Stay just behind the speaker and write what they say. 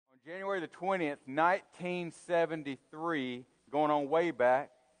January the 20th, 1973, going on way back,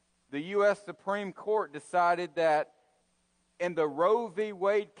 the U.S. Supreme Court decided that in the Roe v.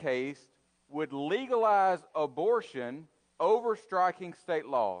 Wade case would legalize abortion over striking state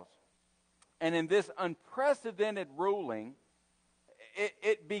laws. And in this unprecedented ruling,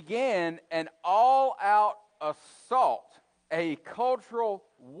 it began an all-out assault, a cultural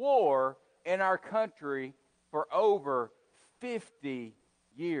war in our country for over 50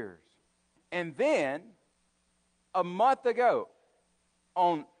 years. And then, a month ago,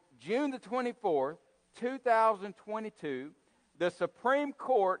 on June the 24th, 2022, the Supreme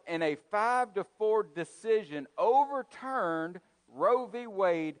Court, in a 5-4 decision, overturned Roe v.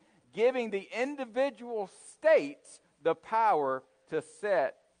 Wade, giving the individual states the power to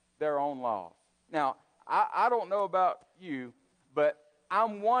set their own laws. Now, I don't know about you, but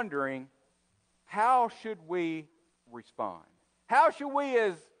I'm wondering, how should we respond? How should we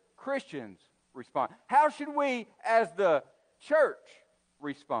as Christians respond? How should we as the church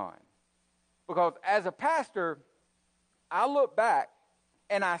respond? Because as a pastor, I look back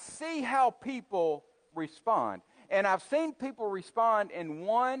and I see how people respond. And I've seen people respond in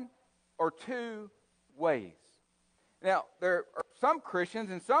one or two ways. Now, there are some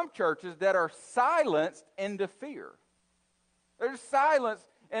Christians in some churches that are silenced into fear. They're silenced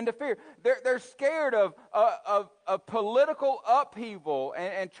into fear. They're scared of political upheaval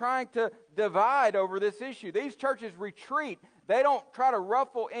and trying to divide over this issue. These churches retreat. They don't try to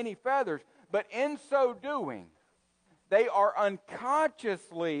ruffle any feathers. But in so doing, they are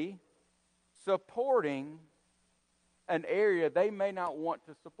unconsciously supporting an area they may not want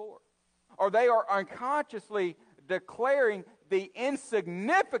to support. Or they are unconsciously declaring the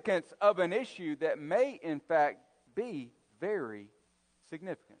insignificance of an issue that may, in fact, be very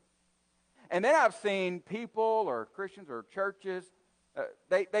significant. And then I've seen people or Christians or churches,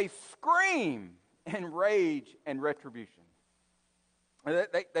 they scream in rage and retribution.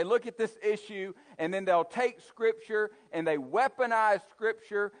 They look at this issue and then they'll take Scripture and they weaponize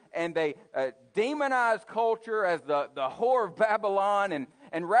Scripture and they demonize culture as the whore of Babylon.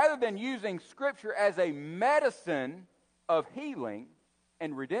 And rather than using Scripture as a medicine of healing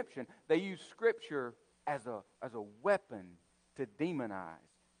and redemption, they use Scripture as a weapon to demonize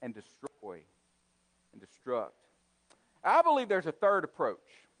and destroy and destruct. I believe there's a third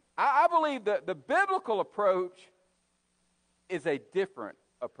approach. I believe that the biblical approach is a different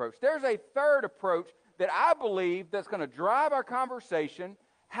approach. There's a third approach that I believe that's going to drive our conversation.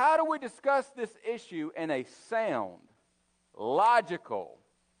 How do we discuss this issue in a sound, logical,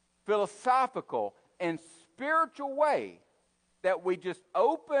 philosophical, and spiritual way that we just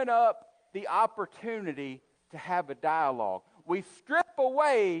open up the opportunity to have a dialogue? We strip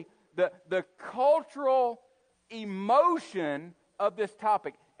away the cultural emotion of this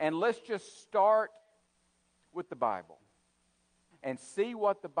topic, and let's just start with the Bible and see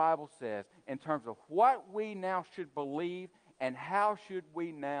what the Bible says in terms of what we now should believe and how should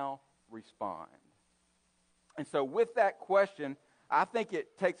we now respond. And so with that question, I think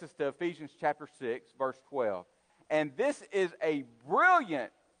it takes us to Ephesians chapter 6, verse 12. And this is a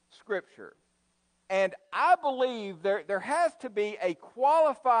brilliant scripture. And I believe there has to be a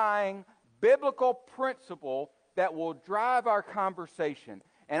qualifying biblical principle that will drive our conversation.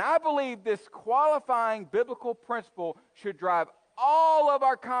 And I believe this qualifying biblical principle should drive all of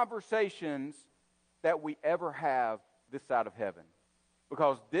our conversations that we ever have this side of heaven.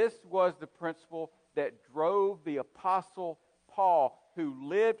 Because this was the principle that drove the Apostle Paul, who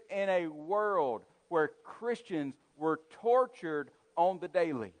lived in a world where Christians were tortured on the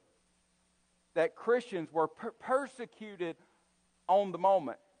daily. That Christians were persecuted on the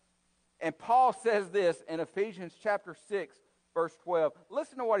moment. And Paul says this in Ephesians chapter 6, verse 12.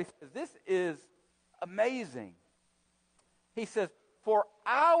 Listen to what he says. This is amazing. He says, "For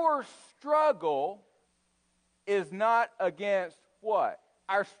our struggle is not against" what?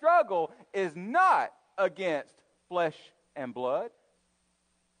 Our struggle is not against flesh and blood,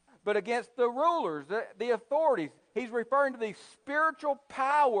 but against the rulers, the authorities. He's referring to these spiritual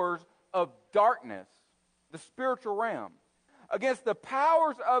powers of darkness, the spiritual realm, against the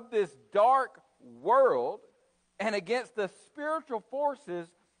powers of this dark world, and against the spiritual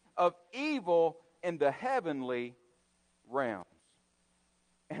forces of evil in the heavenly realms.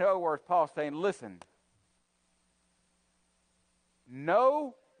 In other words, Paul's saying, listen,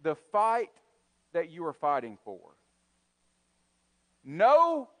 know the fight that you are fighting for.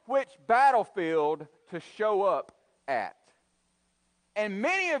 Know which battlefield to show up at. And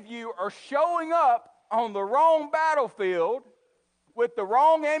many of you are showing up on the wrong battlefield with the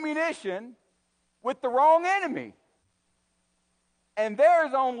wrong ammunition, with the wrong enemy. And there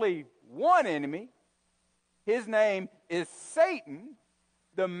is only one enemy. His name is Satan,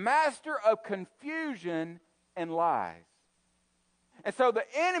 the master of confusion and lies. And so the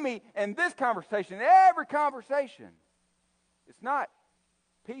enemy in this conversation, every conversation, it's not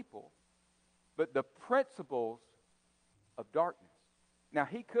people, but the principles of darkness. Now,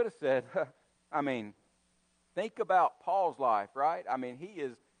 he could have said, think about Paul's life, right? He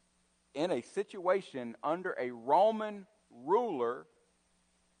is in a situation under a Roman ruler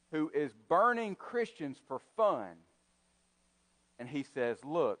who is burning Christians for fun. And he says,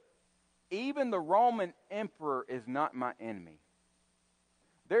 look, even the Roman emperor is not my enemy.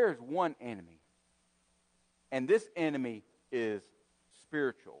 There is one enemy. And this enemy is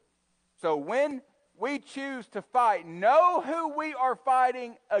spiritual. So when we choose to fight, know who we are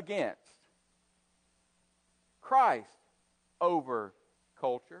fighting against. Christ over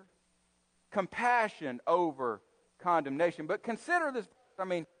culture. Compassion over condemnation. But consider this,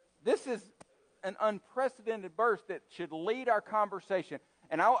 this is an unprecedented verse that should lead our conversation.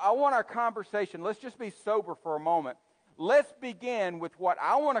 And I want our conversation, let's just be sober for a moment. Let's begin with what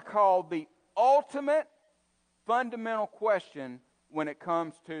I want to call the ultimate fundamental question when it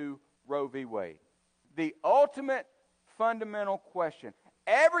comes to Roe v. Wade. The ultimate fundamental question.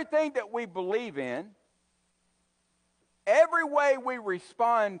 Everything that we believe in, every way we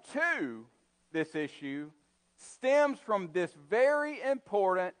respond to this issue stems from this very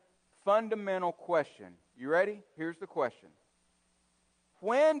important fundamental question. You ready? Here's the question.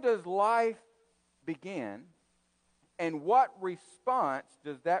 When does life begin, and what response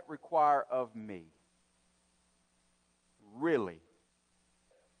does that require of me? Really?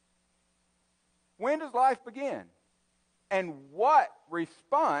 When does life begin? And what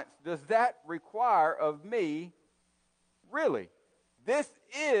response does that require of me? Really? This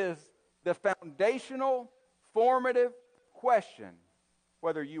is the foundational, formative question,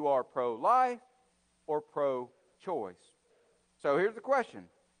 whether you are pro-life or pro-choice. So here's the question.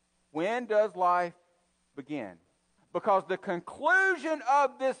 When does life begin? Because the conclusion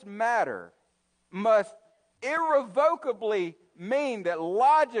of this matter must irrevocably mean that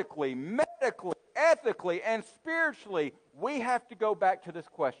logically, medically, ethically, and spiritually, we have to go back to this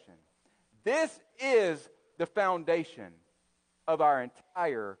question. This is the foundation of our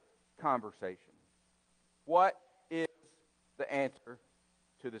entire conversation. What is the answer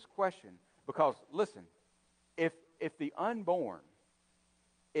to this question? Because, listen, if the unborn,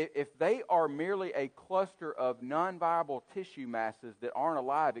 if they are merely a cluster of non-viable tissue masses that aren't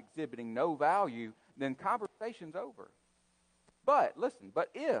alive, exhibiting no value, then conversation's over. But, listen,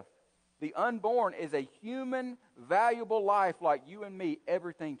 if the unborn is a human, valuable life like you and me,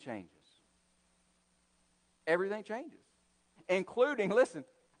 everything changes. Everything changes. Including, listen,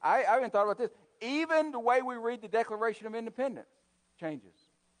 I haven't thought about this, even the way we read the Declaration of Independence changes.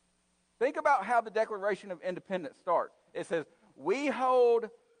 Think about how the Declaration of Independence starts. It says, we hold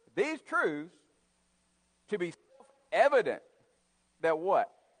these truths to be self-evident that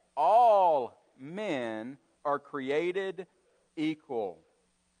what? All men are created equal.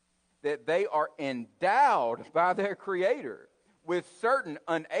 That they are endowed by their Creator with certain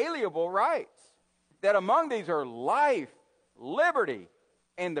unalienable rights. That among these are life, liberty,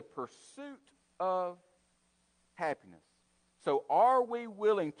 and the pursuit of happiness. So are we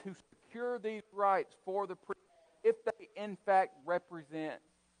willing to secure these rights for the if they in fact represent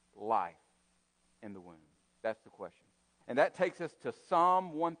life in the womb? That's the question. And that takes us to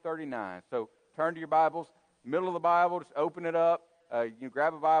Psalm 139. So turn to your Bibles, middle of the Bible, just open it up. You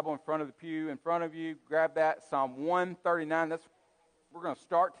grab a Bible in front of the pew in front of you, grab that, Psalm 139. That's we're going to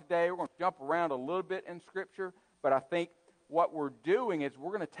start today. We're going to jump around a little bit in Scripture, but I think what we're doing is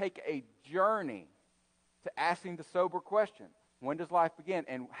we're going to take a journey to asking the sober question. When does life begin?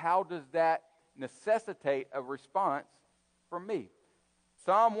 And how does that necessitate a response from me?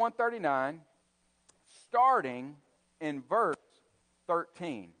 Psalm 139, starting in verse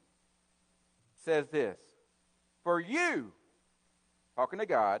 13, says this. For you, talking to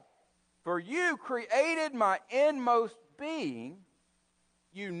God, for you created my inmost being.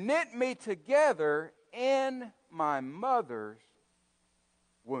 You knit me together in my mother's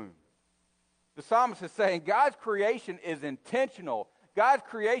womb. The psalmist is saying God's creation is intentional. God's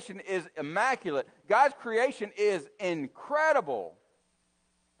creation is immaculate. God's creation is incredible.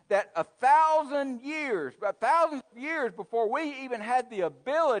 That 1,000 years, about thousands of years before we even had the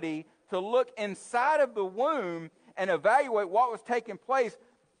ability to look inside of the womb and evaluate what was taking place,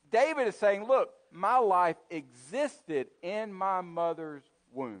 David is saying, look, my life existed in my mother's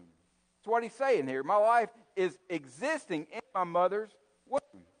womb. That's what he's saying here. My life is existing in my mother's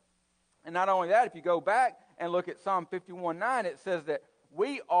womb. And not only that, if you go back and look at Psalm 51:9, it says that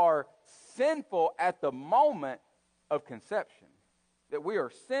we are sinful at the moment of conception. That we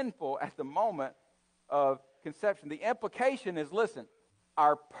are sinful at the moment of conception. The implication is, listen,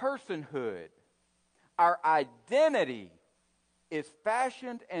 our personhood, our identity is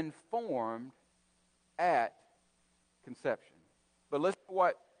fashioned and formed at conception. But listen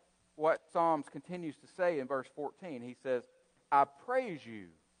to what Psalms continues to say in verse 14. He says, I praise you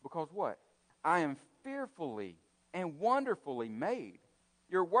because what? I am fearfully and wonderfully made.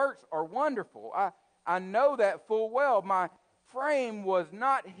 Your works are wonderful. I know that full well. My frame was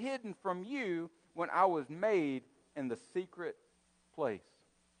not hidden from you when I was made in the secret place.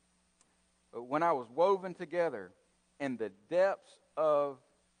 But when I was woven together in the depths of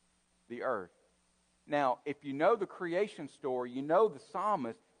the earth. Now, if you know the creation story, you know the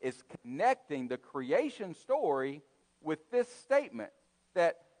psalmist is connecting the creation story with this statement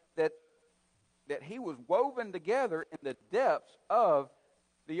that he was woven together in the depths of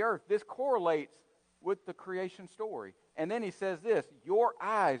the earth. This correlates with the creation story. And then he says this, your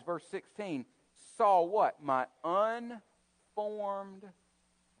eyes, verse 16, saw what? My unformed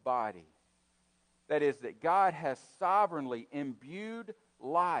body. That is, that God has sovereignly imbued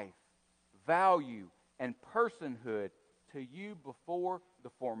life, value, and personhood to you before the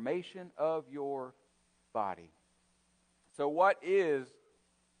formation of your body. So what is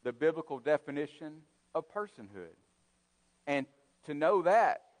the biblical definition of personhood? And to know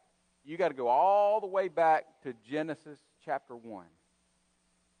that, you got to go all the way back to Genesis chapter 1.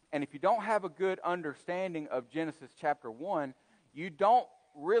 And if you don't have a good understanding of Genesis chapter 1, you don't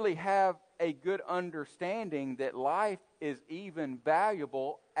really have a good understanding that life is even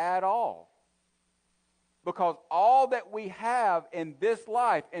valuable at all. Because all that we have in this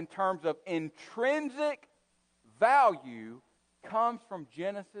life in terms of intrinsic value comes from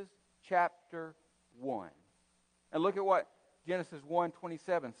Genesis chapter 1. And look at what Genesis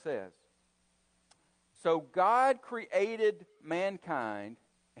 1:27 says. So God created mankind,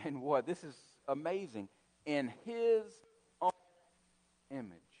 and what? This is amazing. In His own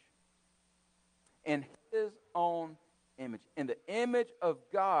image. In His own image. In the image of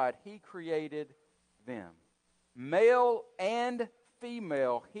God, He created them. Male and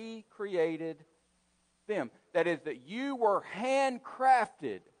female, He created them. That is, that you were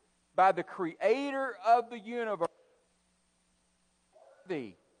handcrafted by the Creator of the universe,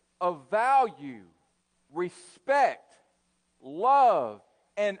 worthy of value, respect, love,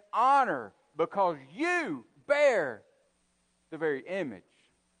 and honor, because you bear the very image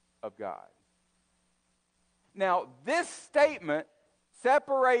of God. Now, this statement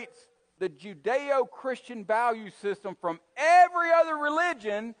separates the Judeo-Christian value system from every other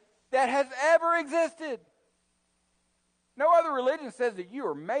religion that has ever existed. No other religion says that you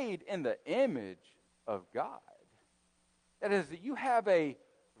are made in the image of God. That is, that you have a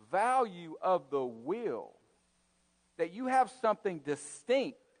value of the will, that you have something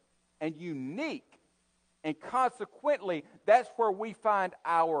distinct and unique, and consequently, that's where we find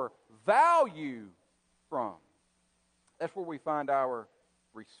our value from. That's where we find our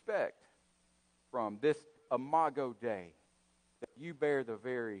respect from. This Imago Dei, that you bear the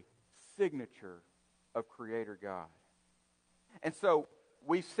very signature of Creator God. And so,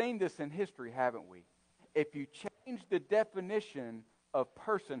 we've seen this in history, haven't we? If you change the definition of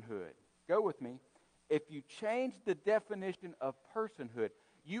personhood, go with me, if you change the definition of personhood,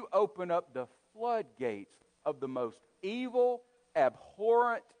 you open up the floodgates of the most evil,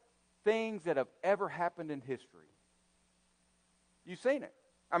 abhorrent things that have ever happened in history. You've seen it.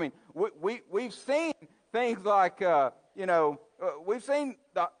 I mean, we've seen things like, we've seen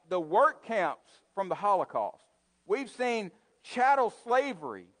the work camps from the Holocaust. We've seen chattel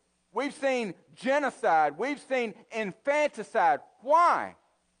slavery. We've seen genocide. We've seen infanticide. Why?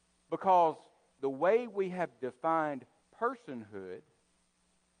 Because the way we have defined personhood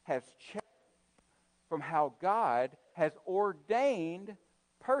has changed from how God has ordained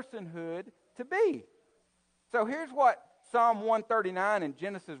personhood to be. So here's what Psalm 139 and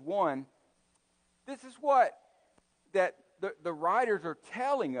Genesis 1, this is what that the writers are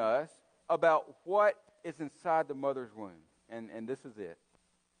telling us about what is inside the mother's womb. And this is it.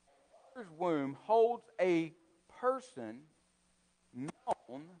 The mother's womb holds a person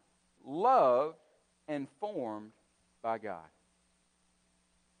known, loved, and formed by God.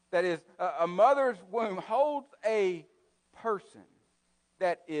 That is, a mother's womb holds a person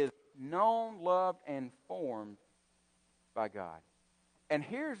that is known, loved, and formed by God. And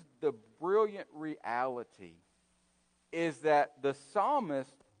here's the brilliant reality, is that the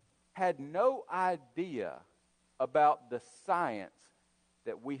psalmist had no idea about the science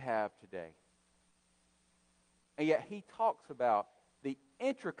that we have today. And yet he talks about the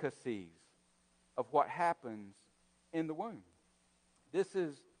intricacies of what happens in the womb. This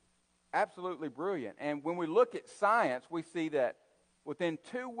is absolutely brilliant. And when we look at science, we see that within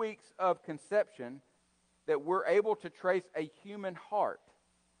 2 weeks of conception, that we're able to trace a human heart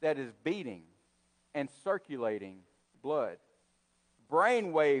that is beating and circulating blood.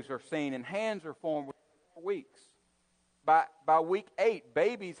 Brain waves are seen and hands are formed within 4 weeks. By week 8,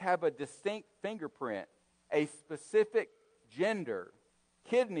 babies have a distinct fingerprint, a specific gender,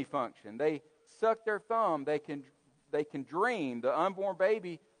 kidney function. They suck their thumb. They can dream. The unborn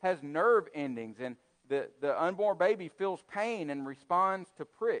baby has nerve endings, and the unborn baby feels pain and responds to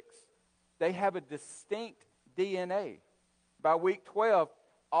pricks. They have a distinct DNA. By week 12,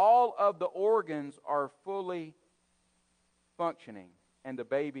 all of the organs are fully functioning, and the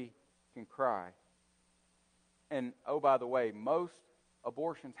baby can cry. And, oh, by the way, most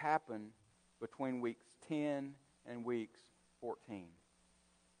abortions happen between weeks 10 and weeks 14.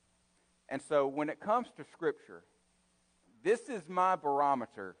 And so when it comes to Scripture, this is my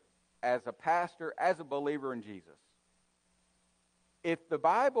barometer as a pastor, as a believer in Jesus. If the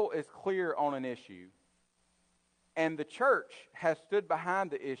Bible is clear on an issue, and the church has stood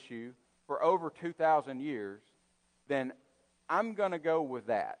behind the issue for over 2,000 years, then I'm going to go with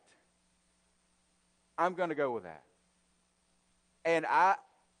that. I'm going to go with that. And I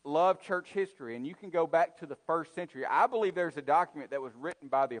love church history, and you can go back to the first century. I believe there's a document that was written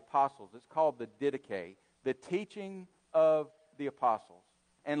by the apostles. It's called the Didache, the teaching of the apostles.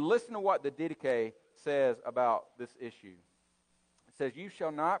 And listen to what the Didache says about this issue. It says, "You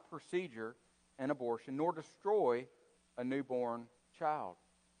shall not procedure an abortion, nor destroy a newborn child."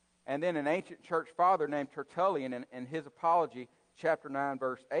 And then an ancient church father named Tertullian, in his Apology, chapter 9,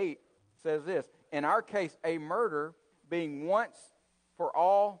 verse 8, says this, "In our case, a murder being once for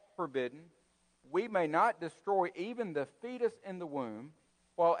all forbidden, we may not destroy even the fetus in the womb,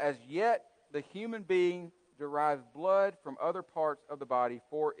 while as yet the human being derives blood from other parts of the body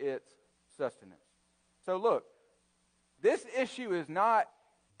for its sustenance." So look, this issue is not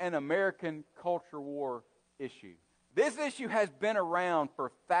an American culture war issue. This issue has been around for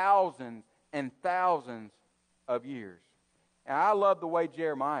thousands and thousands of years. And I love the way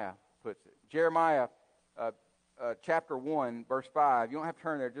Jeremiah puts it. Jeremiah chapter 1, verse 5. You don't have to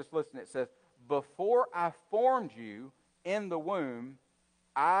turn there, just listen. It says, "Before I formed you in the womb,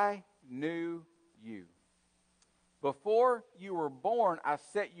 I knew you. Before you were born, I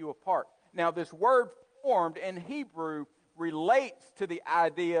set you apart." Now, this word formed in Hebrew relates to the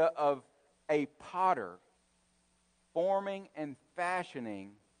idea of a potter forming and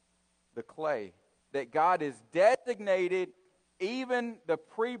fashioning the clay. That God is designated even the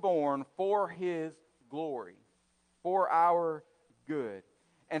preborn for His glory, for our good.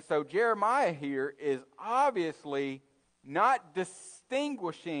 And so Jeremiah here is obviously not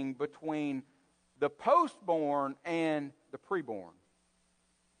distinguishing between the postborn and the preborn.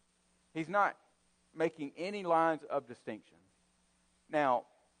 He's not making any lines of distinction. Now,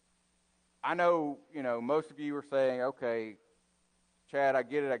 I know, most of you are saying, okay, Chad, I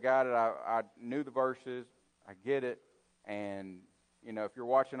get it, I got it, I knew the verses, I get it, and, if you're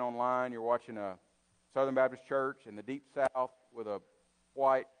watching online, you're watching a Southern Baptist church in the Deep South with a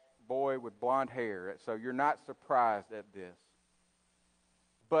white boy with blonde hair, so you're not surprised at this.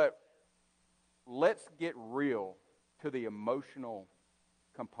 But let's get real to the emotional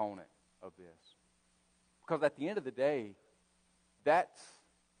component of this. Because at the end of the day, that's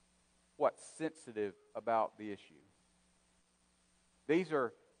what's sensitive about the issue. These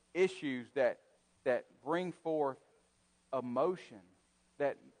are issues that bring forth emotion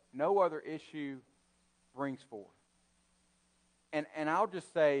that no other issue brings forth. And I'll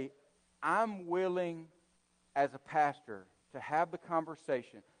just say, I'm willing as a pastor to have the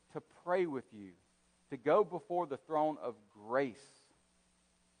conversation, to pray with you, to go before the throne of grace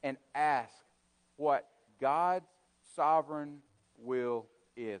and ask what God's sovereign will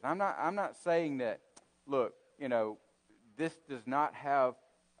is. I'm not saying that, look, this does not have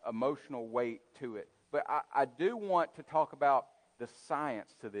emotional weight to it. But I do want to talk about the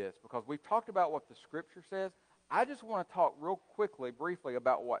science to this, because we've talked about what the Scripture says. I just want to talk real quickly, briefly,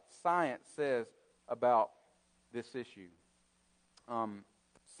 about what science says about this issue.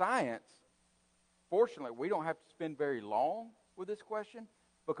 Science, fortunately, we don't have to spend very long with this question,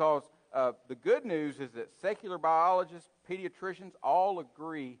 because the good news is that secular biologists, pediatricians, all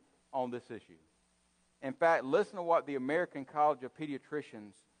agree on this issue. In fact, listen to what the American College of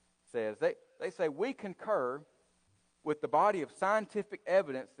Pediatricians says. They say, "We concur with the body of scientific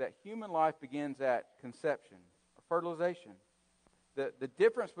evidence that human life begins at conception, or fertilization. The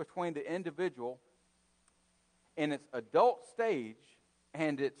difference between the individual in its adult stage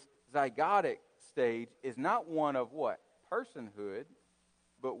and its zygotic stage is not one of what? Personhood,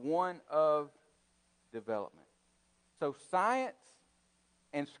 but one of development. So science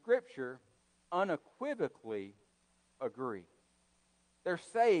and Scripture unequivocally agree. They're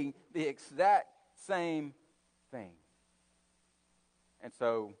saying the exact same thing. And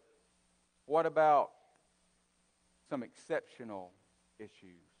so, what about some exceptional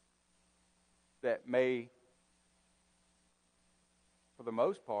issues that may, for the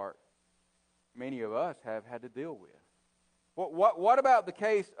most part, many of us have had to deal with? What about the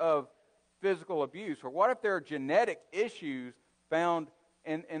case of physical abuse? Or what if there are genetic issues found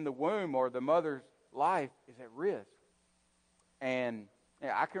in the womb or the mother's life is at risk? And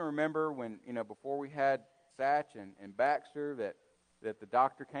I can remember when, before we had Satch and Baxter, that the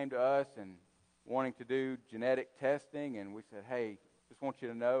doctor came to us and wanting to do genetic testing, and we said, hey, just want you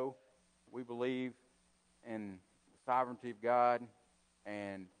to know we believe in the sovereignty of God,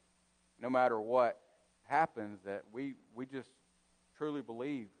 and no matter what happens, that we just truly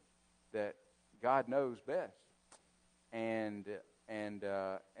believe that God knows best. And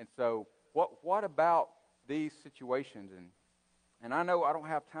so what about these situations? And I know I don't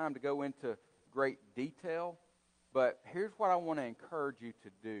have time to go into great detail, but here's what I want to encourage you to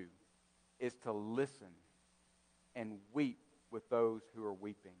do, is to listen and weep with those who are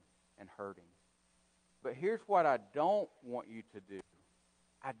weeping and hurting. But here's what I don't want you to do.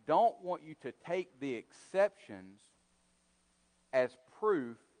 I don't want you to take the exceptions as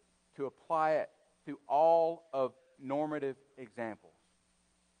proof to apply it to all of normative examples.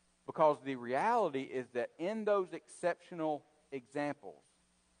 Because the reality is that in those exceptional examples,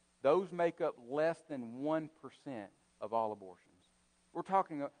 those make up less than 1% of all abortions. We're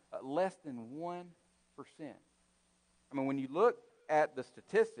talking less than 1%. I mean, when you look at the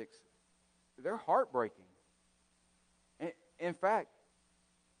statistics, they're heartbreaking. In fact,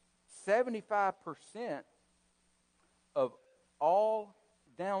 75% of all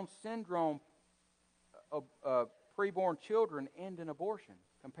Down syndrome preborn children end in abortion,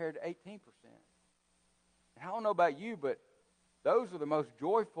 compared to 18%. And I don't know about you, but those are the most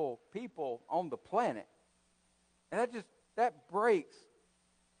joyful people on the planet. And that breaks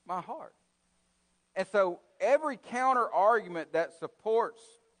my heart. And so every counter argument that supports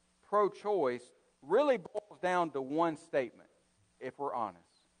pro-choice really boils down to one statement, if we're honest.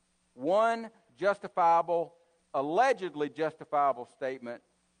 One justifiable, allegedly justifiable statement,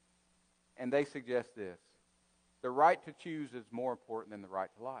 and they suggest this: the right to choose is more important than the right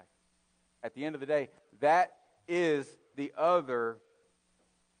to life. At the end of the day, that is the other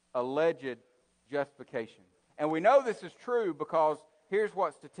alleged justification. And we know this is true because here's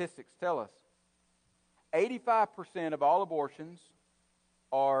what statistics tell us. 85% of all abortions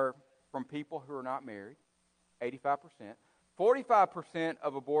are from people who are not married. 85%. 45%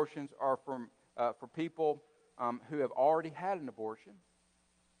 of abortions are for people who have already had an abortion.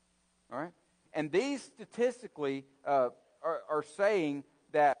 All right? And these statistically are saying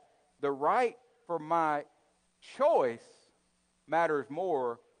that the right for my choice matters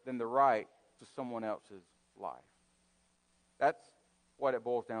more than the right to someone else's life. That's what it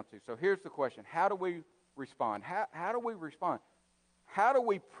boils down to. So here's the question. How do we respond? How do we respond? How do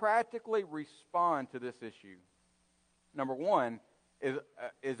we practically respond to this issue? Number one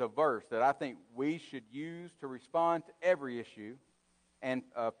is a verse that I think we should use to respond to every issue. And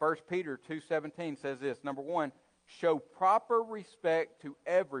 1 Peter 2:17 says this. Number one, show proper respect to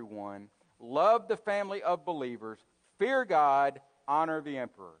everyone. Love the family of believers. Fear God. Honor the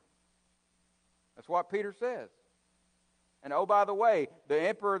emperor. That's what Peter says. And oh, by the way, the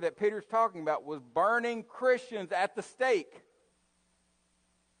emperor that Peter's talking about was burning Christians at the stake.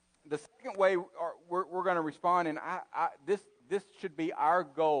 The second way we're going to respond, and this should be our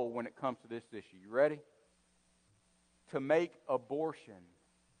goal when it comes to this issue. You ready? To make abortion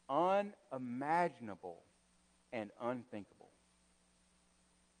unimaginable and unthinkable.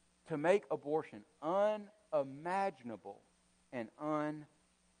 To make abortion unimaginable and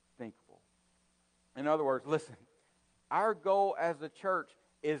unthinkable. In other words, listen, our goal as a church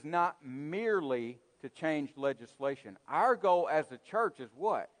is not merely to change legislation. Our goal as a church is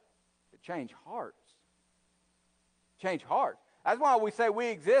what? To change hearts. Change hearts. That's why we say we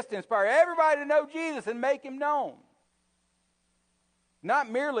exist to inspire everybody to know Jesus and make Him known. Not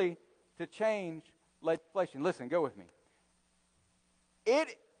merely to change legislation. Listen, go with me.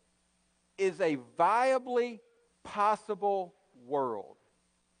 It is a viably possible world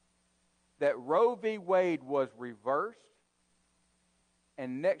that Roe v. Wade was reversed,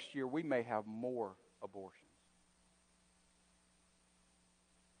 and next year we may have more abortions.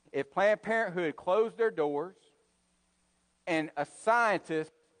 If Planned Parenthood closed their doors and a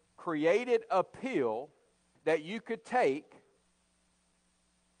scientist created a pill that you could take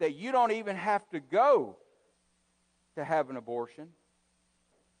that you don't even have to go to have an abortion.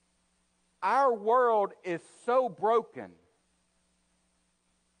 Our world is so broken.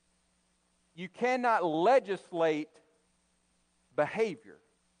 You cannot legislate behavior.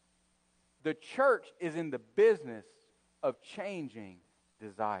 The church is in the business of changing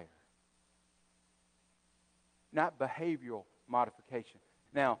desire, not behavioral modification.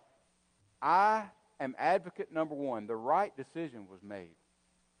 Now, I am advocate number one. The right decision was made.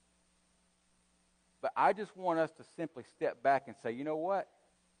 But I just want us to simply step back and say, you know what?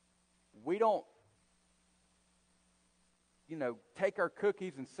 We don't, take our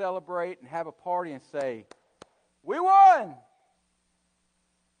cookies and celebrate and have a party and say, we won!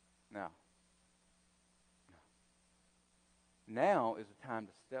 No. Now is the time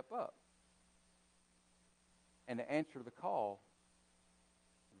to step up and to answer the call.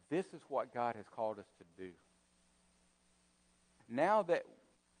 This is what God has called us to do. Now that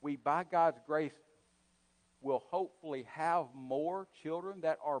we, by God's grace, will hopefully have more children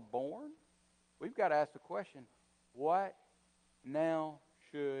that are born, we've got to ask the question, what now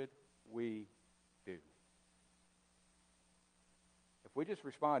should we do? If we just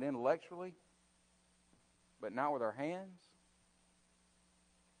respond intellectually, but not with our hands,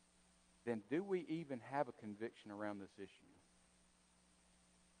 then do we even have a conviction around this issue?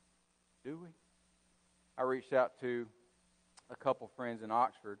 Do we? I reached out to a couple friends in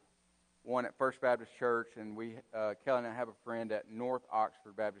Oxford, one at First Baptist Church, and Kelly and I have a friend at North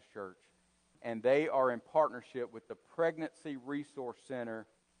Oxford Baptist Church. And they are in partnership with the Pregnancy Resource Center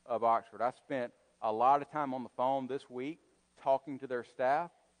of Oxford. I spent a lot of time on the phone this week talking to their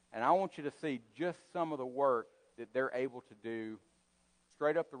staff, and I want you to see just some of the work that they're able to do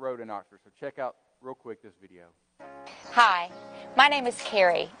straight up the road in Oxford. So check out real quick this video. Hi, my name is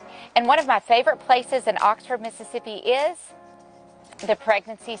Carrie, and one of my favorite places in Oxford, Mississippi is the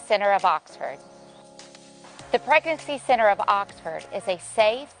Pregnancy Center of Oxford. The Pregnancy Center of Oxford is a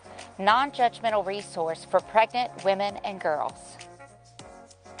safe, non-judgmental resource for pregnant women and girls.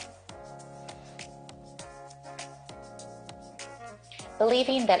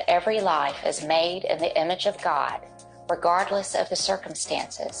 Believing that every life is made in the image of God, regardless of the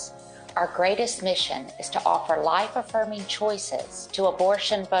circumstances, our greatest mission is to offer life-affirming choices to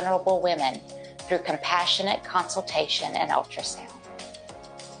abortion-vulnerable women through compassionate consultation and ultrasound.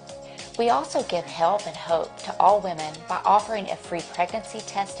 We also give help and hope to all women by offering a free pregnancy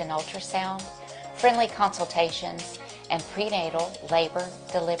test and ultrasound, friendly consultations, and prenatal, labor,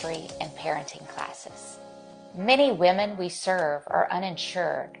 delivery, and parenting classes. Many women we serve are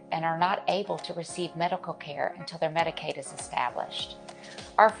uninsured and are not able to receive medical care until their Medicaid is established.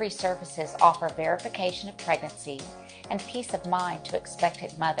 Our free services offer verification of pregnancy and peace of mind to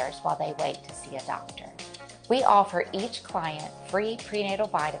expectant mothers while they wait to see a doctor. We offer each client free prenatal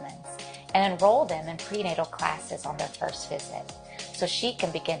vitamins and enroll them in prenatal classes on their first visit so she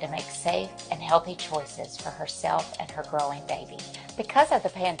can begin to make safe and healthy choices for herself and her growing baby. Because of the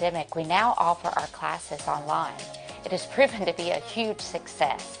pandemic, we now offer our classes online. It has proven to be a huge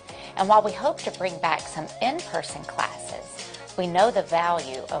success. And while we hope to bring back some in-person classes, we know the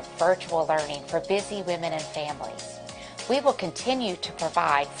value of virtual learning for busy women and families. We will continue to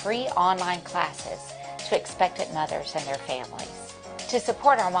provide free online classes to expectant mothers and their families. To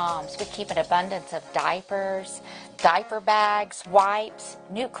support our moms, we keep an abundance of diapers, diaper bags, wipes,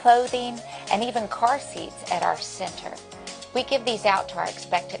 new clothing, and even car seats at our center. We give these out to our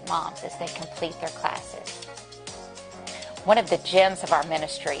expectant moms as they complete their classes. One of the gems of our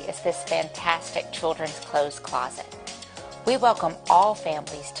ministry is this fantastic children's clothes closet. We welcome all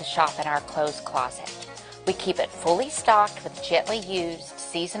families to shop in our clothes closet. We keep it fully stocked with gently used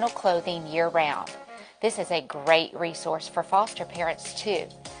seasonal clothing year-round. This is a great resource for foster parents too.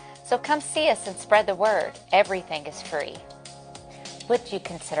 So come see us and spread the word. Everything is free. Would you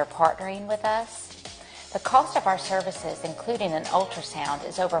consider partnering with us? The cost of our services, including an ultrasound,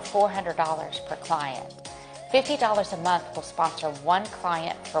 is over $400 per client. $50 a month will sponsor one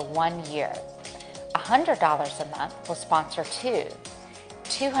client for 1 year. $100 a month will sponsor two.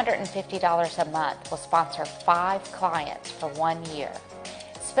 $250 a month will sponsor 5 clients for 1 year.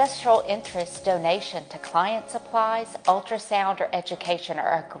 Special interest donation to client supplies, ultrasound, or education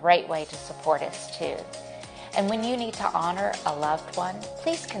are a great way to support us too. And when you need to honor a loved one,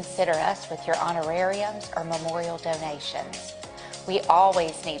 please consider us with your honorariums or memorial donations. We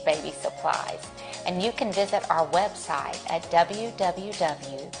always need baby supplies, and you can visit our website at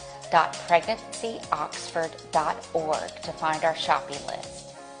www.pregnancyoxford.org to find our shopping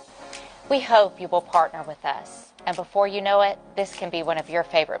list. We hope you will partner with us. And before you know it, this can be one of your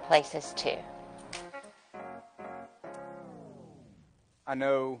favorite places too. I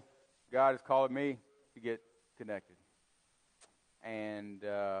know God has called me to get connected. And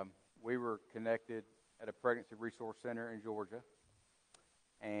we were connected at a pregnancy resource center in Georgia.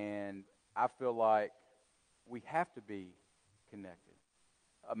 And I feel like we have to be connected.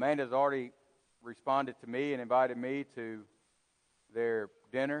 Amanda's already responded to me and invited me to their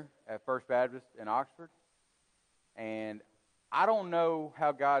dinner at First Baptist in Oxford. And I don't know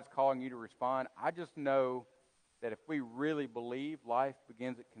how God's calling you to respond. I just know that if we really believe life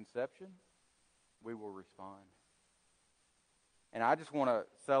begins at conception, we will respond. And I just want to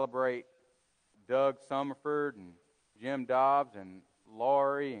celebrate Doug Summerford and Jim Dobbs and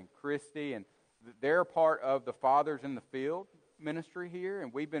Laurie and Christy, and they're part of the Fathers in the Field ministry here.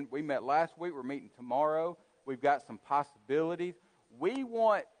 And we met last week. We're meeting tomorrow. We've got some possibilities. We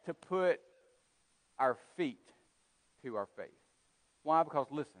want to put our feet to our faith. Why? Because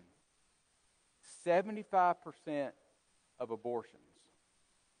listen, 75% of abortions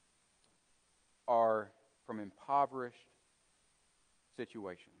are from impoverished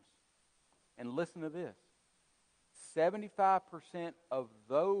situations. And listen to this. 75% of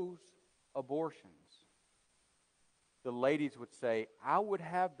those abortions, the ladies would say, I would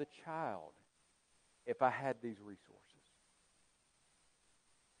have the child if I had these resources.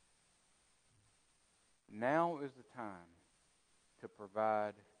 Now is the time to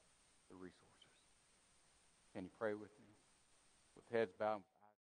provide the resources. Can you pray with me? With heads bowed.